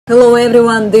Hello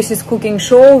everyone, this is cooking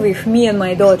show with me and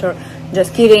my daughter.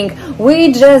 Just kidding,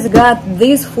 we just got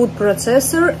this food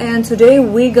processor and today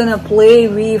we're gonna play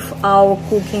with our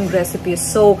cooking recipes.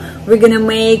 So we're gonna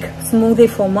make smoothie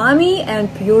for mommy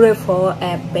and puree for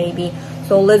a baby.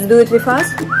 So let's do it with us.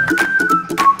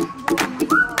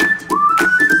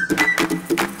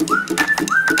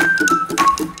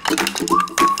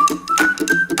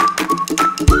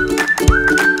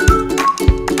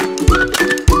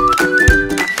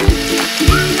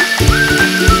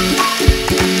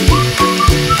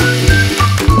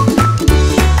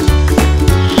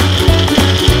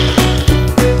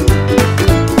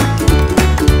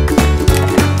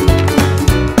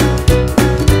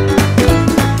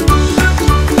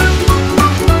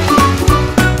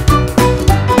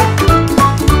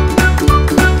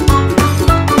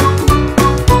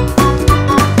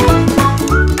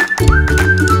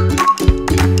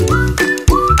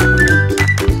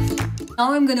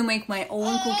 Now I'm gonna make my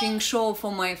own cooking show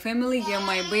for my family. Yeah,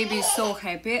 my baby is so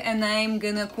happy and I'm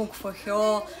gonna cook for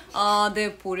her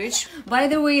the porridge. By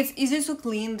the way, it's easy to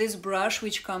clean. This brush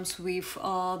which comes with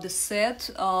the set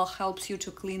helps you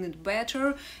to clean it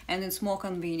better and it's more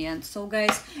convenient. So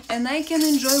guys, and I can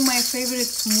enjoy my favorite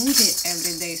smoothie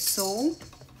every day. So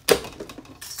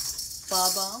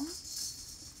baba,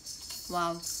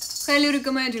 wow, highly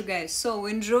recommend you guys. So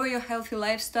enjoy your healthy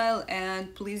lifestyle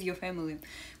and please your family.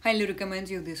 Highly recommend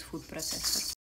you this food processor.